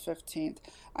December the 15th.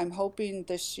 I'm hoping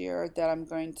this year that I'm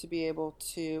going to be able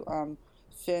to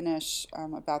finish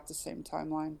about the same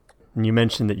timeline. And you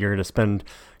mentioned that you're going to spend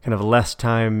kind of less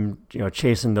time,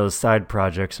 chasing those side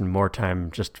projects and more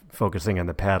time just focusing on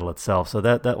the paddle itself. So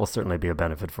that will certainly be a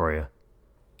benefit for you.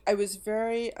 I was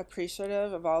very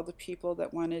appreciative of all the people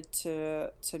that wanted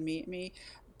to meet me,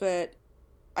 but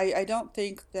I don't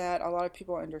think that a lot of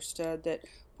people understood that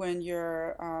when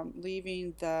you're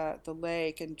leaving the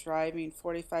lake and driving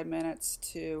 45 minutes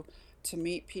to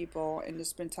meet people and to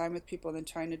spend time with people and then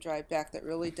trying to drive back, that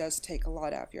really does take a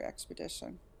lot out of your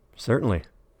expedition. Certainly.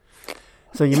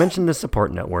 So you mentioned the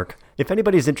support network. If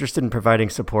anybody's interested in providing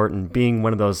support and being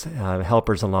one of those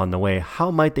helpers along the way,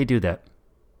 how might they do that?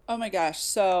 Oh my gosh.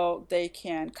 So they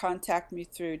can contact me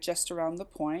through Just Around the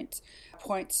Point,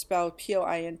 point spelled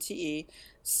POINTE.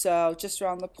 So just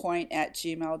around the point at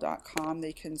gmail.com.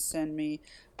 They can send me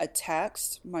a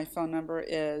text. My phone number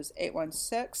is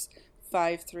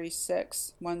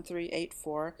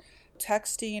 816-536-1384.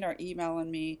 Texting or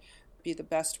emailing me be the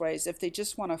best ways. If they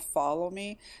just want to follow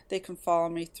me, they can follow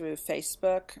me through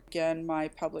Facebook. Again, my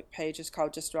public page is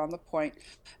called Just Around the Point.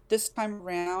 This time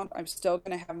around, I'm still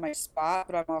going to have my spot,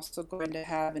 but I'm also going to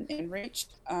have an inReach.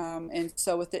 And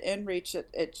so with the inReach,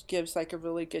 it gives like a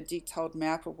really good detailed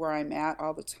map of where I'm at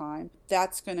all the time.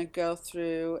 That's going to go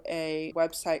through a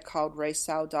website called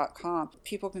raceow.com.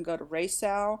 People can go to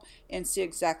Raceow and see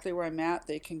exactly where I'm at.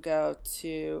 They can go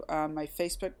to my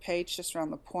Facebook page, Just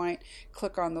Around the Point,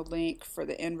 click on the link for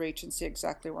the inReach and see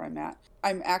exactly where I'm at.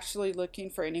 I'm actually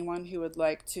looking for anyone who would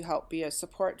like to help be a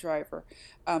support driver.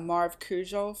 Marv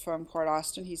Kujal from Port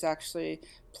Austin, he's actually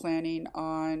planning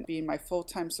on being my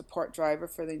full-time support driver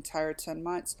for the entire 10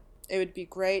 months. It would be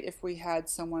great if we had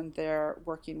someone there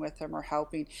working with him or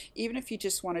helping, even if you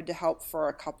just wanted to help for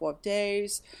a couple of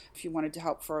days, if you wanted to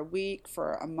help for a week,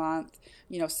 for a month,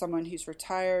 someone who's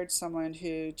retired, someone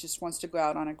who just wants to go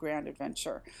out on a grand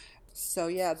adventure. So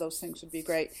yeah, those things would be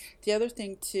great. The other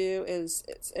thing too is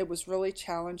it was really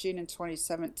challenging in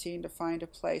 2017 to find a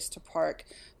place to park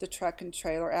the truck and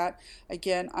trailer at.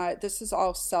 Again, this is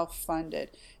all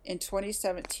self-funded. In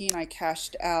 2017, I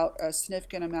cashed out a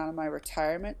significant amount of my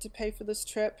retirement to pay for this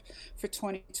trip. For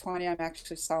 2020, I'm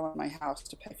actually selling my house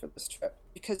to pay for this trip.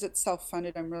 Because it's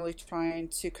self-funded, I'm really trying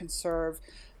to conserve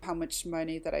how much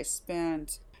money that I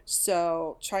spend.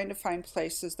 So trying to find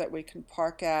places that we can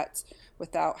park at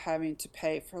without having to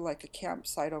pay for like a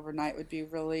campsite overnight would be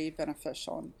really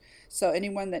beneficial. So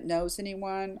anyone that knows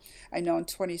anyone, I know in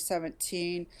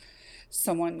 2017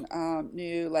 someone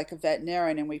knew like a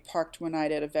veterinarian, and we parked one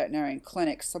night at a veterinarian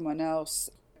clinic. Someone else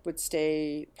would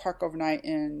park overnight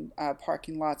in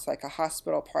parking lots like a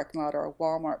hospital parking lot or a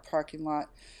Walmart parking lot.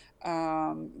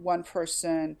 One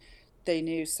person, they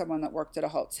knew someone that worked at a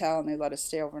hotel and they let us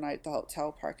stay overnight at the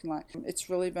hotel parking lot.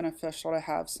 It's really beneficial to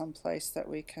have some place that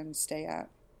we can stay at.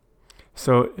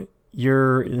 So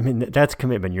that's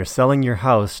commitment. You're selling your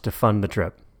house to fund the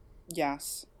trip.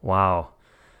 Yes. Wow.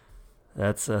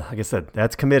 That's, like I said,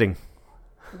 that's committing.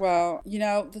 Well,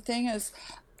 the thing is,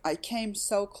 I came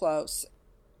so close.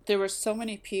 There were so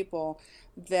many people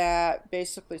that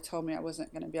basically told me I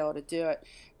wasn't going to be able to do it.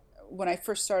 When I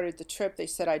first started the trip, they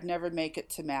said I'd never make it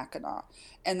to Mackinac.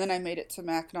 And then I made it to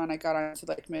Mackinac and I got onto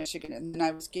Lake Michigan, and then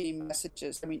I was getting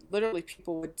messages. I mean, literally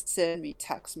people would send me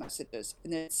text messages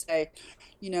and they'd say,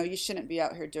 you shouldn't be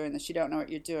out here doing this. You don't know what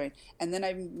you're doing. And then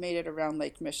I made it around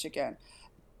Lake Michigan.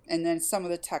 And then some of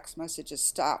the text messages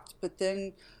stopped. But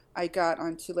then I got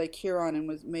onto Lake Huron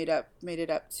and made it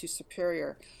up to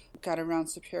Superior, got around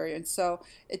Superior. And so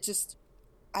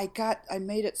I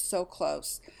made it so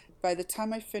close. By the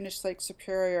time I finished Lake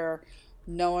Superior,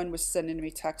 no one was sending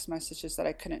me text messages that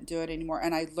I couldn't do it anymore.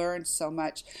 And I learned so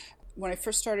much. When I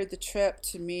first started the trip,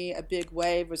 to me, a big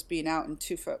wave was being out in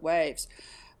 2-foot waves.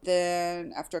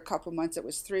 Then after a couple months, it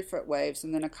was 3-foot waves.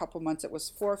 And then a couple months, it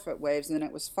was 4-foot waves. And then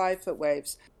it was 5-foot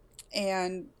waves.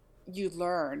 And you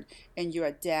learn and you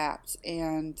adapt.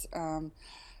 And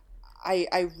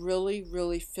I really,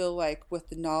 really feel like with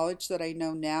the knowledge that I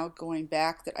know now going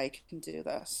back that I can do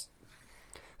this.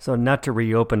 So not to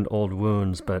reopen old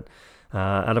wounds, but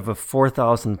out of a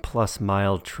 4,000 plus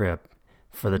mile trip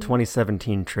for the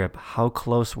 2017 trip, how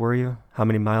close were you? How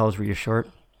many miles were you short?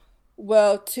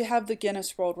 Well, to have the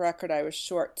Guinness World Record, I was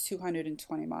short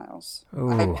 220 miles.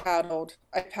 Ooh. I paddled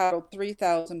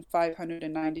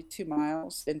 3,592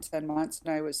 miles in 10 months,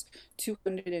 and I was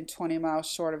 220 miles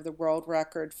short of the world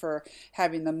record for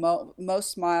having the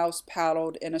most miles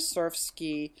paddled in a surf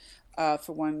ski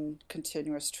for one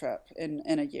continuous trip in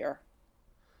a year.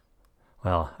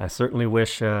 Well, I certainly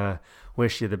wish you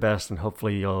the best, and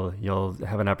hopefully you'll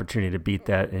have an opportunity to beat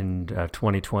that in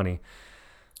 2020.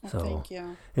 So, thank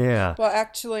you. Yeah. Well,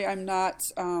 actually, I'm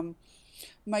not.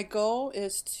 My goal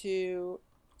is to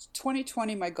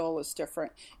 2020, my goal is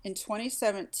different. In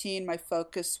 2017, my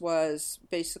focus was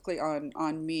basically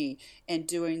on me and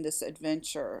doing this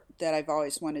adventure that I've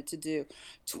always wanted to do.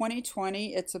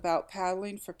 2020, it's about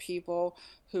paddling for people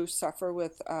who suffer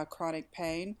with chronic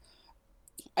pain.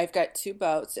 I've got two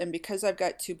boats, and because I've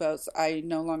got two boats, I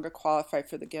no longer qualify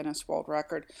for the Guinness World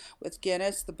Record. With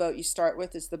Guinness, the boat you start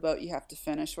with is the boat you have to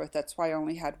finish with. That's why I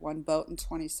only had one boat in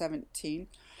 2017.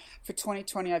 For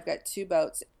 2020, I've got two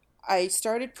boats. I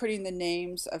started putting the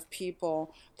names of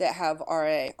people that have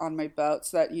RA on my boat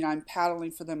so that, I'm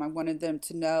paddling for them. I wanted them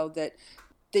to know that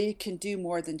they can do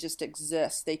more than just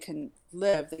exist. They can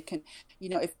live. They can,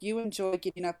 if you enjoy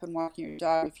getting up and walking your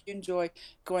dog, if you enjoy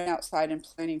going outside and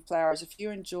planting flowers, if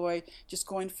you enjoy just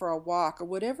going for a walk or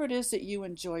whatever it is that you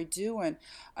enjoy doing,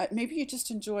 maybe you just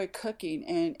enjoy cooking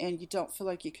and you don't feel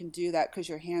like you can do that because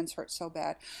your hands hurt so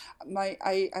bad.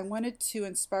 I wanted to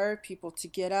inspire people to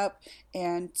get up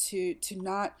and to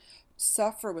not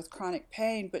suffer with chronic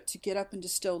pain, but to get up and to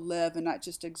still live and not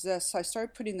just exist. So I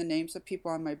started putting the names of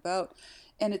people on my boat,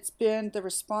 and the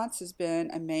response has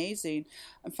been amazing.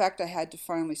 In fact, I had to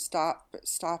finally stop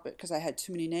it because I had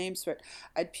too many names. But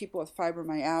I had people with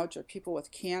fibromyalgia, people with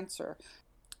cancer.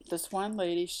 This one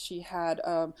lady, she had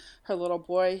her little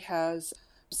boy has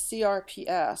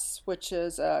CRPS, which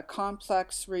is a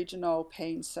complex regional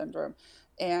pain syndrome.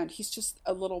 And he's just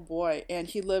a little boy, and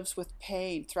he lives with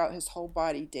pain throughout his whole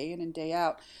body, day in and day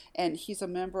out. And he's a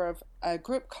member of a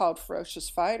group called Ferocious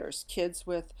Fighters, kids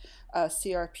with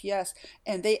CRPS.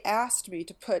 And they asked me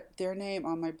to put their name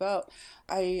on my boat.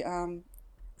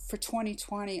 For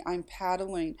 2020, I'm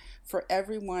paddling for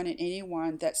everyone and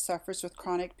anyone that suffers with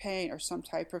chronic pain or some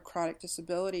type of chronic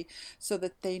disability, so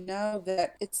that they know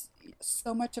that it's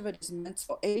so much of it is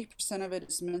mental. 80% of it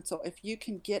is mental. If you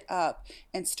can get up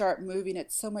and start moving,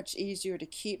 it's so much easier to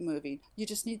keep moving. You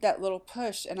just need that little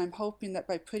push. And I'm hoping that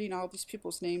by putting all these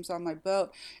people's names on my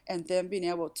boat and them being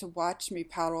able to watch me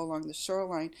paddle along the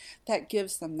shoreline, that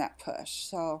gives them that push.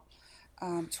 So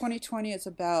 2020 is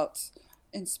about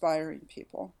inspiring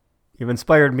people. You've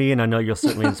inspired me, and I know you'll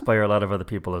certainly inspire a lot of other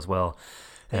people as well.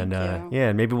 And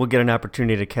and maybe we'll get an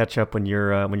opportunity to catch up when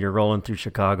you're rolling through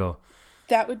Chicago.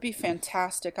 That would be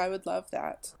fantastic. I would love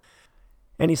that.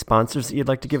 Any sponsors that you'd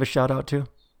like to give a shout out to?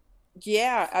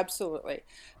 Yeah, absolutely.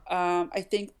 I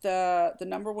think the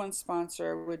number one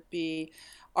sponsor would be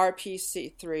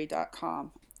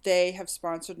rpc3.com. They have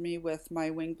sponsored me with my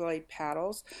Wingblade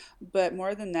paddles, but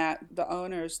more than that, the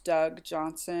owners, Doug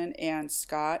Johnson and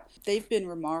Scott, they've been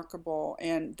remarkable,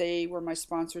 and they were my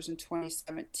sponsors in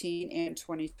 2017 and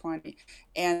 2020,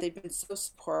 and they've been so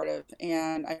supportive,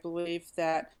 and I believe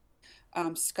that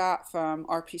Scott from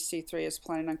RPC3 is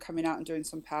planning on coming out and doing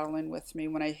some paddling with me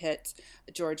when I hit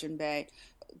Georgian Bay.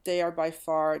 They are by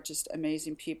far just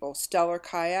amazing people. Stellar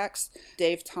Kayaks,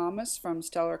 Dave Thomas from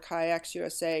Stellar Kayaks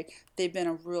USA, they've been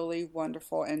a really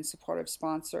wonderful and supportive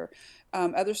sponsor.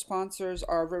 Other sponsors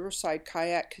are Riverside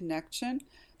Kayak Connection.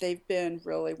 They've been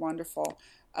really wonderful.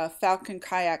 Falcon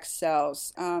Kayak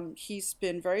Sales. He's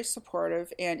been very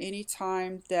supportive, and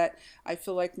anytime that I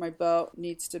feel like my boat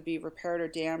needs to be repaired or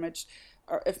damaged,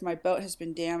 or if my boat has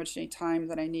been damaged any time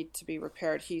that I need to be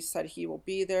repaired, he said he will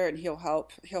be there and he'll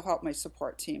help my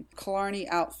support team. Killarney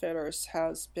Outfitters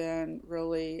has been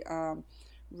really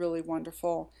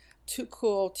wonderful. Too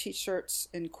Cool T-shirts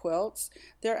and quilts.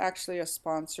 They're actually a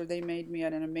sponsor. They made me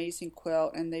an amazing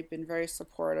quilt, and they've been very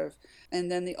supportive. And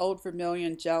then the Old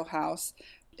Vermilion Gel House.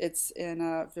 It's in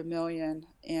Vermilion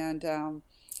and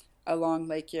along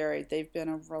Lake Erie. They've been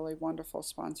a really wonderful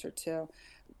sponsor too.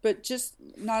 But just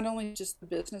not only just the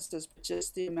businesses, but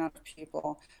just the amount of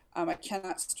people. I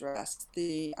cannot stress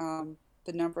the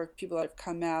number of people that have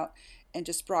come out and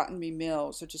just brought me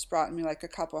meals, or just brought me like a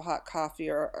cup of hot coffee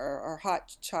or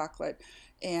hot chocolate,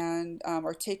 and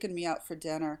or taken me out for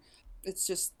dinner. It's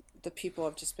just, the people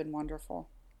have just been wonderful.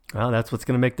 Well, that's what's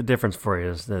going to make the difference for you,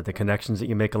 is the connections that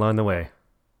you make along the way.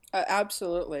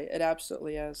 Absolutely. It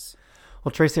absolutely is.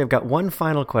 Well, Tracy, I've got one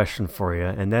final question for you,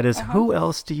 and that is, who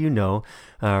else do you know,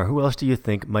 or who else do you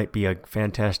think might be a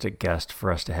fantastic guest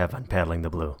for us to have on Paddling the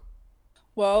Blue?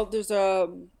 Well, there's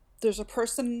a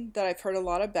person that I've heard a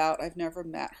lot about. I've never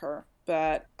met her,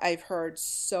 but I've heard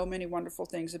so many wonderful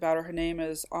things about her. Her name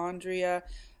is Andrea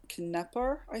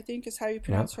Knepper, I think is how you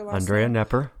pronounce her last Andrea name.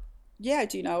 Knepper. Yeah,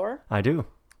 do you know her? I do.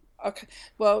 Okay.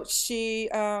 Well, she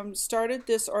started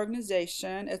this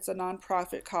organization. It's a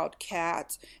nonprofit called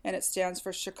CAT, and it stands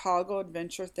for Chicago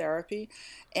Adventure Therapy.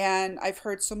 And I've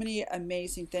heard so many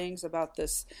amazing things about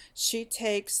this. She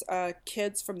takes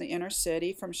kids from the inner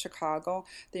city, from Chicago.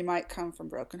 They might come from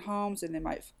broken homes, and they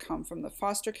might come from the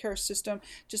foster care system,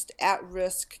 just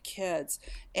at-risk kids.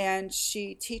 And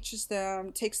she teaches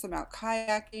them, takes them out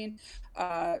kayaking,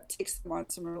 takes them on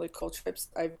some really cool trips.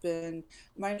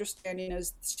 My understanding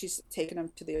is she's taken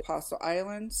them to the Apostle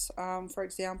Islands, for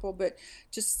example, but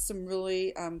just some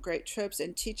really great trips,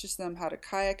 and teaches them how to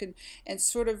kayak, and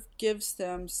sort of gives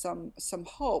them some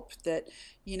hope that,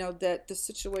 that the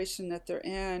situation that they're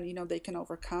in, they can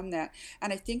overcome that.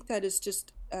 And I think that is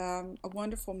just a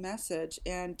wonderful message,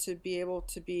 and to be able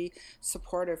to be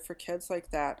supportive for kids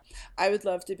like that. I would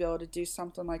love to be able to do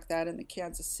something like that in the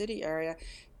Kansas City area.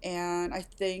 And I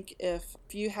think if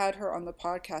you had her on the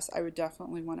podcast, I would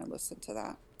definitely want to listen to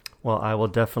that. Well, I will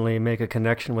definitely make a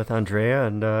connection with Andrea,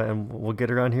 and we'll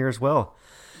get her on here as well.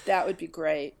 That would be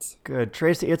great. Good.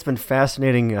 Tracy, it's been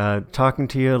fascinating talking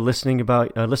to you, listening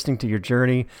to your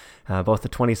journey, both the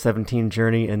 2017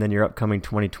 journey and then your upcoming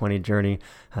 2020 journey.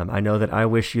 I know that I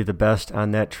wish you the best on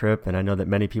that trip, and I know that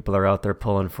many people are out there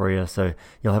pulling for you. So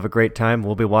you'll have a great time.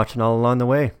 We'll be watching all along the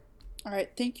way. All right.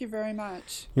 Thank you very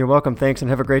much. You're welcome. Thanks, and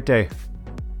have a great day.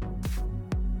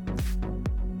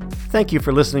 Thank you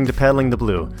for listening to Paddling the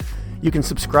Blue. You can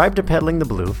subscribe to Paddling the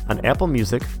Blue on Apple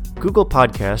Music, Google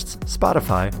Podcasts,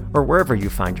 Spotify, or wherever you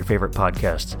find your favorite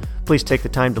podcasts. Please take the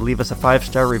time to leave us a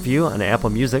 5-star review on Apple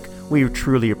Music. We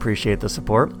truly appreciate the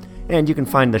support. And you can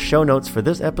find the show notes for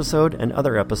this episode and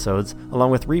other episodes,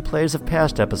 along with replays of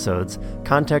past episodes,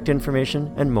 contact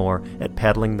information, and more at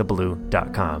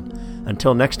paddlingtheblue.com.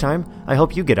 Until next time, I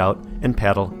hope you get out and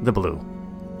paddle the blue.